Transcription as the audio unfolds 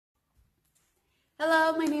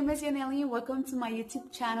Hello, my name is Yaneli and welcome to my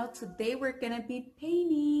YouTube channel. Today we're gonna be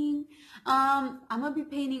painting. I'm gonna be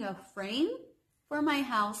painting a frame for my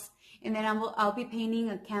house, and then I'll be painting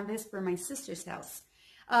a canvas for my sister's house.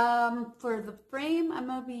 For the frame, I'm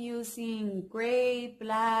gonna be using gray,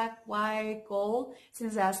 black, white, gold,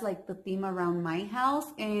 since that's like the theme around my house,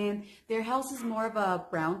 and their house is more of a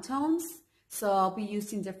brown tones. So I'll be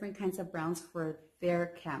using different kinds of browns for their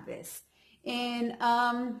canvas. And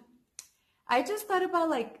I just thought about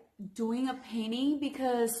like doing a painting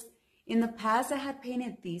because in the past I had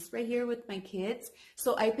painted these right here with my kids.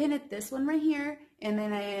 So I painted this one right here, and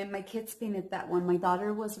then my kids painted that one. My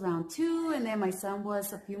daughter was around 2, and then my son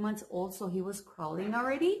was a few months old, so he was crawling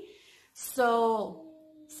already. So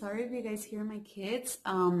sorry if you guys hear my kids.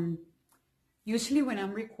 Usually when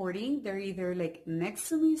I'm recording, they're either like next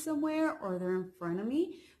to me somewhere or they're in front of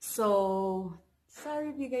me. So sorry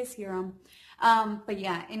if you guys hear them. But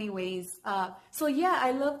yeah, anyways, so yeah,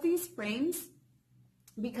 I love these frames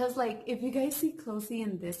because like if you guys see closely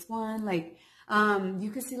in this one, like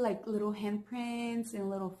you can see like little handprints and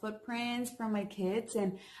little footprints from my kids,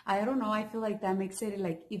 and I don't know, I feel like that makes it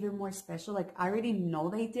like even more special. Like I already know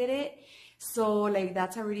they did it, so like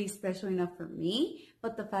that's already special enough for me.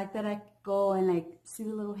 But the fact that I go and like see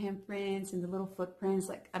the little handprints and the little footprints,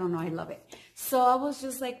 like I don't know, I love it. So I was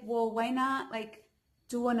just like, well, why not like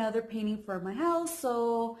do another painting for my house?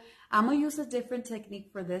 So I'm gonna use a different technique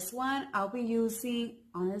for this one. I'll be using,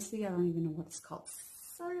 honestly, I don't even know what it's called.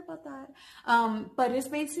 Sorry about that. But it's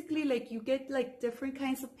basically like you get like different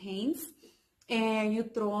kinds of paints and you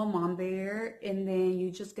throw them on there, and then you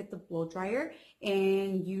just get the blow dryer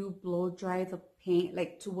and you blow dry the paint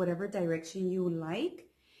like to whatever direction you like.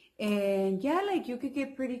 And yeah, like you could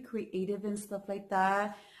get pretty creative and stuff like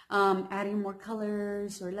that. Adding more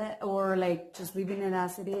colors or like just leaving it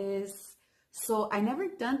as it is. So I never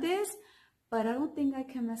done this, but I don't think I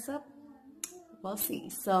can mess up. We'll see.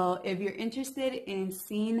 So if you're interested in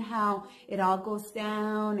seeing how it all goes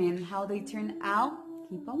down and how they turn out,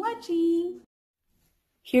 keep on watching.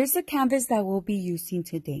 Here's the canvas that we'll be using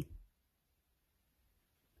today.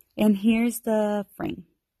 And here's the frame.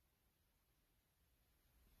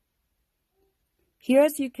 Here,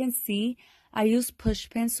 as you can see, I use push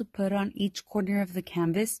pins to put on each corner of the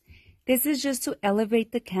canvas. This is just to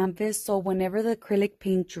elevate the canvas so whenever the acrylic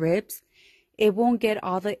paint drips, it won't get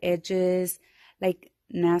all the edges like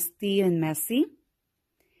nasty and messy.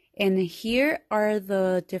 And here are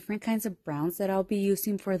the different kinds of browns that I'll be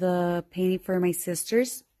using for the painting for my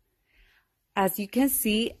sisters. As you can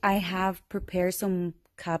see, I have prepared some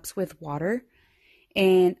cups with water,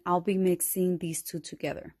 and I'll be mixing these two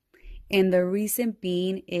together. And the reason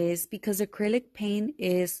being is because acrylic paint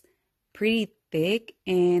is pretty thick,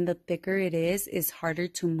 and the thicker it is harder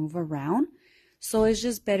to move around. So it's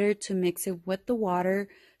just better to mix it with the water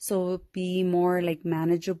so it'll be more like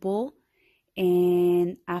manageable.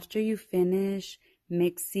 And after you finish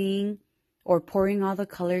mixing or pouring all the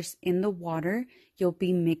colors in the water, you'll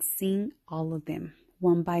be mixing all of them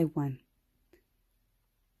one by one.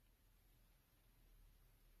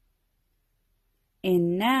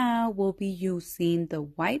 And now we'll be using the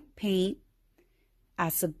white paint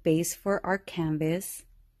as a base for our canvas.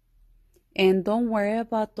 And don't worry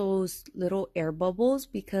about those little air bubbles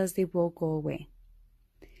because they will go away.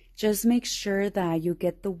 Just make sure that you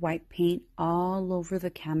get the white paint all over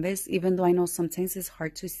the canvas, even though I know sometimes it's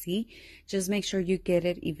hard to see. Just make sure you get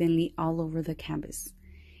it evenly all over the canvas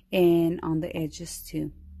and on the edges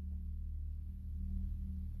too.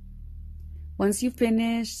 Once you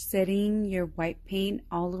finish setting your white paint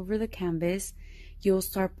all over the canvas, you'll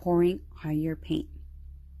start pouring on your paint.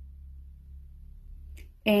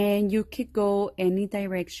 And you could go any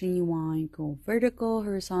direction you want. Go vertical,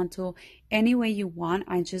 horizontal, any way you want.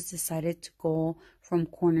 I just decided to go from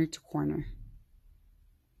corner to corner.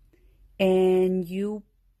 And you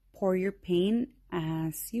pour your paint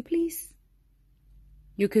as you please.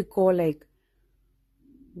 You could go like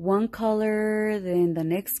one color, then the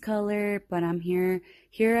next color, but I'm here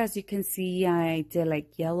as you can see, I did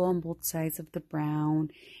like yellow on both sides of the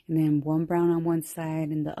brown, and then one brown on one side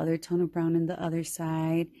and the other tone of brown on the other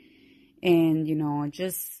side. And you know,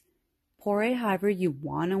 just pour it however you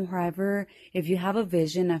want, or however, if you have a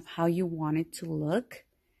vision of how you want it to look,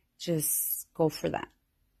 just go for that.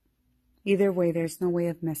 Either way, there's no way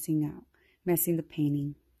of messing the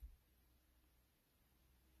painting.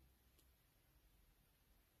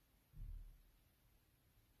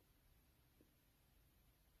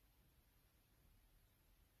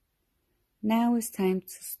 Now it's time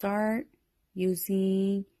to start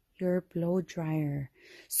using your blow dryer.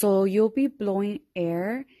 So you'll be blowing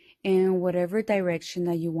air in whatever direction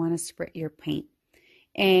that you want to spread your paint.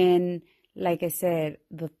 And like I said,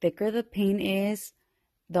 the thicker the paint is,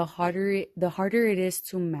 the harder it is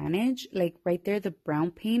to manage. Like right there, the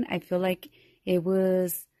brown paint, I feel like it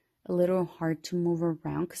was a little hard to move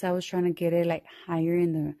around because I was trying to get it like higher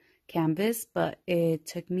in the canvas, but it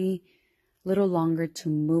took me a little longer to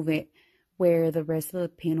move it. Where the rest of the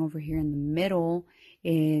paint over here in the middle,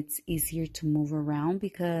 it's easier to move around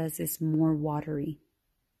because it's more watery.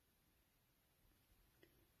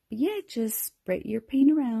 But yeah, just spread your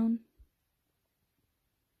paint around.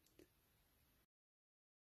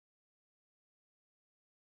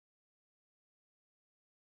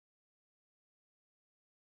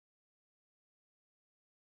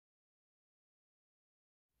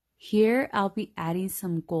 Here, I'll be adding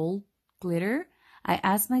some gold glitter. I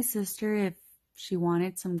asked my sister if she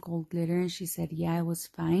wanted some gold glitter, and she said, yeah, it was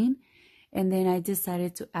fine. And then I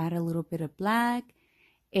decided to add a little bit of black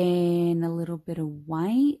and a little bit of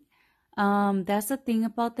white. That's the thing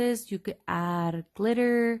about this. You could add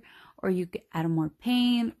glitter, or you could add more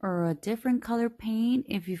paint or a different color paint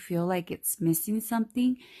if you feel like it's missing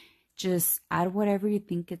something. Just add whatever you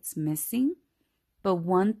think it's missing. But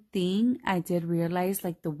one thing I did realize,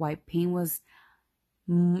 like the white paint was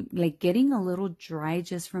like getting a little dry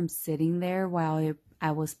just from sitting there while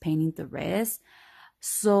I was painting the rest.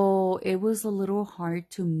 So it was a little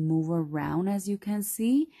hard to move around, as you can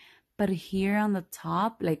see. But here on the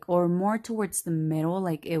top, like, or more towards the middle,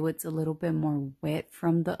 like it was a little bit more wet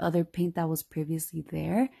from the other paint that was previously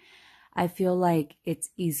there. I feel like it's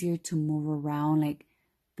easier to move around, like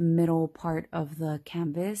the middle part of the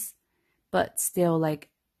canvas. But still, like,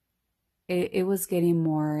 it was getting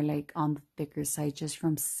more like on the thicker side just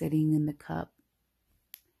from sitting in the cup.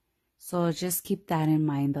 So just keep that in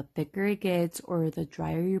mind. The thicker it gets or the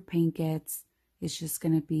drier your paint gets, it's just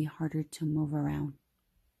going to be harder to move around.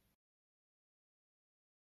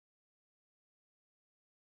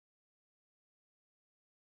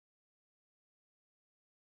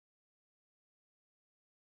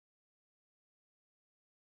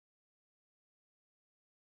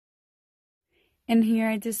 And here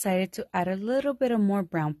I decided to add a little bit of more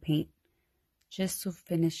brown paint just to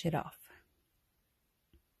finish it off.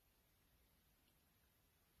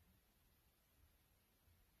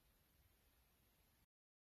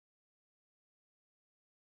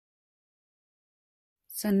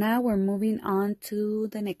 So now we're moving on to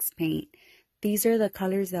the next paint. These are the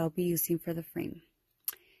colors that I'll be using for the frame.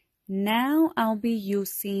 Now I'll be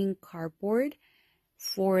using cardboard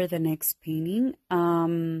for the next painting.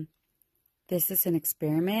 This is an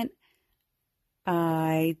experiment.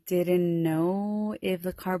 I didn't know if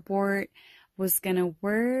the cardboard was gonna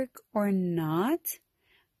work or not,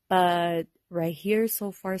 but right here,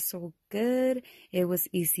 so far so good. It was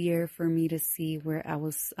easier for me to see where I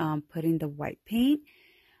was putting the white paint,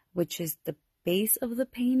 which is the base of the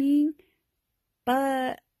painting.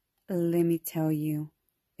 But let me tell you,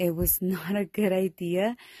 it was not a good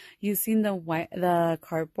idea using the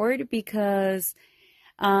cardboard, because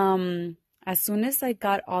as soon as I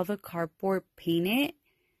got all the cardboard painted,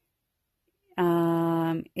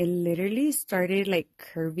 it literally started like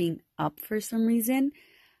curving up for some reason.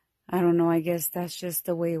 I don't know, I guess that's just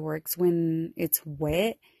the way it works when it's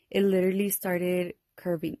wet. It literally started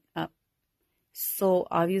curving up. So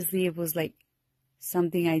obviously it was like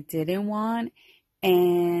something I didn't want,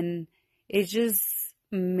 and it just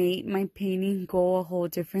made my painting go a whole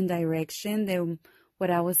different direction than what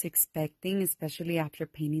I was expecting, especially after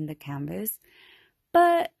painting the canvas.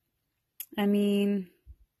 But I mean,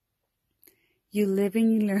 you live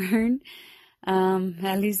and you learn.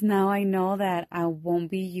 At least now I know that I won't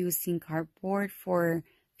be using cardboard for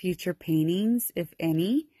future paintings, if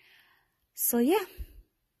any. So yeah.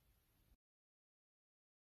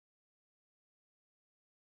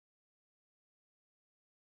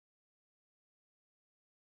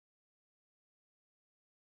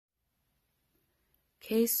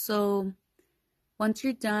 Okay, so once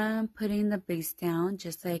you're done putting the base down,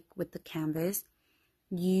 just like with the canvas,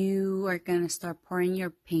 you are going to start pouring your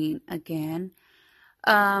paint again.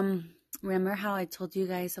 Remember how I told you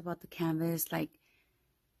guys about the canvas, like,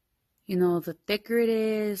 you know, the thicker it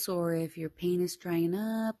is, or if your paint is drying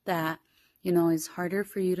up, that, you know, it's harder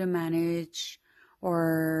for you to manage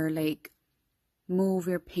or like move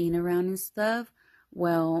your paint around and stuff.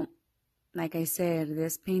 Well, like I said,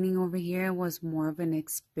 this painting over here was more of an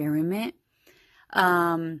experiment.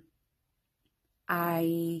 I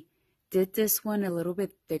did this one a little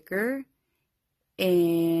bit thicker,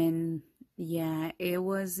 and yeah, it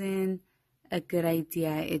wasn't a good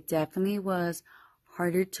idea. It definitely was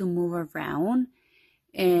harder to move around,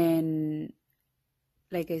 and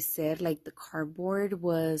like I said, like the cardboard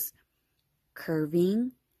was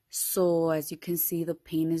curving. So as you can see, the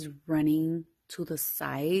paint is running to the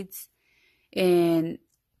sides. And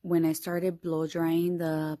when I started blow drying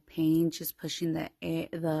the paint, just pushing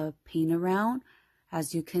the paint around,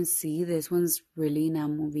 as you can see, this one's really not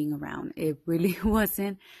moving around. It really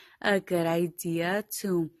wasn't a good idea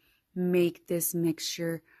to make this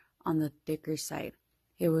mixture on the thicker side.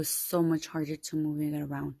 It was so much harder to move it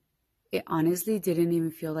around. It honestly didn't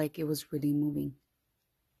even feel like it was really moving,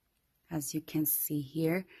 as you can see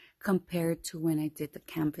here, compared to when I did the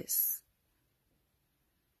canvas.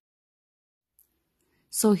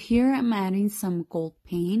 So here I'm adding some gold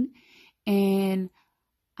paint, and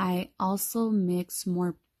I also mix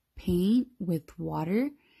more paint with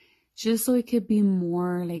water just so it could be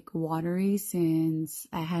more like watery, since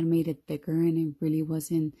I had made it thicker and it really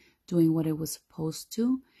wasn't doing what it was supposed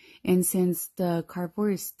to. And since the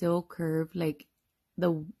cardboard is still curved, like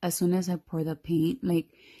as soon as I pour the paint, like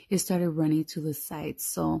it started running to the sides.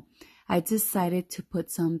 So I decided to put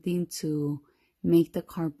something to make the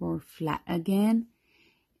cardboard flat again.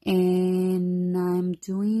 And I'm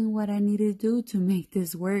doing what I need to do to make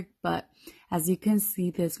this work. But as you can see,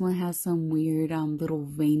 this one has some weird little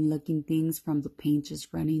vein looking things from the paint just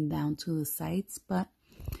running down to the sides. But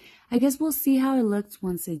I guess we'll see how it looks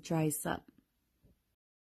once it dries up.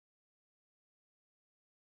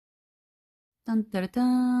 Dun, dun,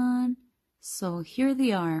 dun. So here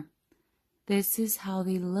they are. This is how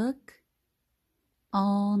they look,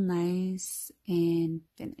 all nice and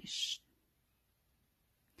finished.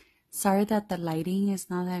 Sorry that the lighting is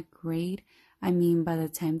not that great. I mean, by the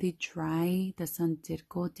time they dry, the sun did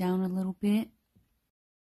go down a little bit.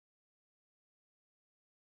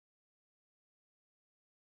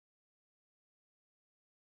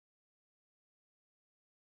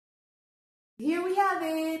 Here we have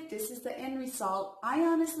it. This is the end result. I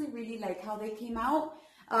honestly really like how they came out.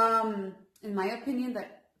 In my opinion, the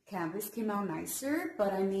canvas came out nicer,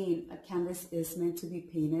 but I mean, a canvas is meant to be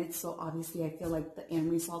painted, so obviously I feel like the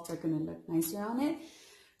end results are going to look nicer on it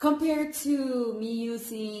compared to me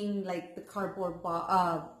using like the cardboard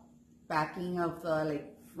backing of the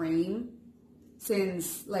like frame,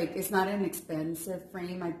 since like it's not an expensive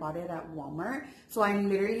frame. I bought it at Walmart, so I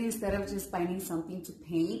literally, instead of just finding something to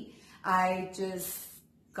paint, I just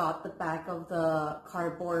got the back of the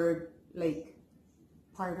cardboard like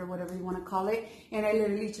part or whatever you want to call it, and I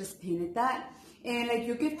literally just painted that. And like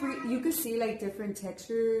you could see like different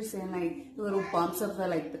textures and like little bumps of the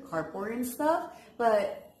like the cardboard and stuff,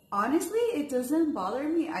 but honestly it doesn't bother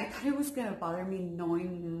me. I thought it was gonna bother me,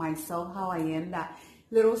 knowing myself how I am, that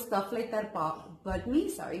little stuff like that bug me.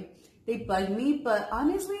 Sorry, they bug me, but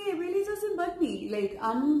honestly it really doesn't bug me. Like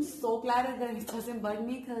I'm so glad that it doesn't bug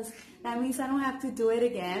me, because that means I don't have to do it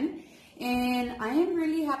again. And I am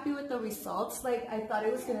really happy with the results. Like I thought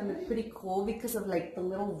it was gonna look pretty cool because of like the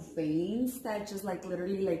little veins that just like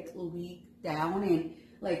literally like leak down and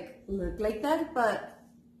like look like that, but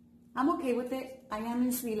I'm okay with it. I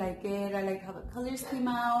honestly like it. I like how the colors came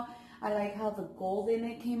out. I like how the gold in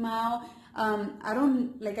it came out.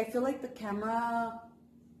 I feel like the camera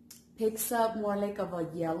picks up more like of a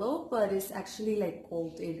yellow, but it's actually like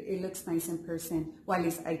gold. It looks nice in person. Well, at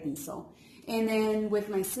least I think so. And then with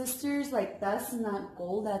my sisters, like that's not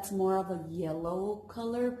gold, that's more of a yellow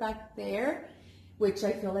color back there, which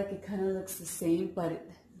I feel like it kind of looks the same, but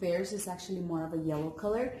theirs is actually more of a yellow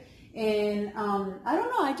color. And I don't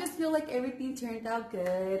know, I just feel like everything turned out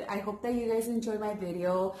good. I hope that you guys enjoyed my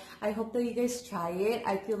video. I hope that you guys try it.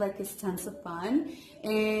 I feel like it's tons of fun,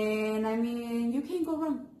 and I mean, you can't go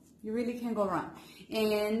wrong. You really can't go wrong.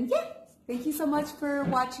 And yeah, thank you so much for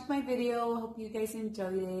watching my video. Hope you guys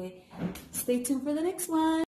enjoyed it. Stay tuned for the next one.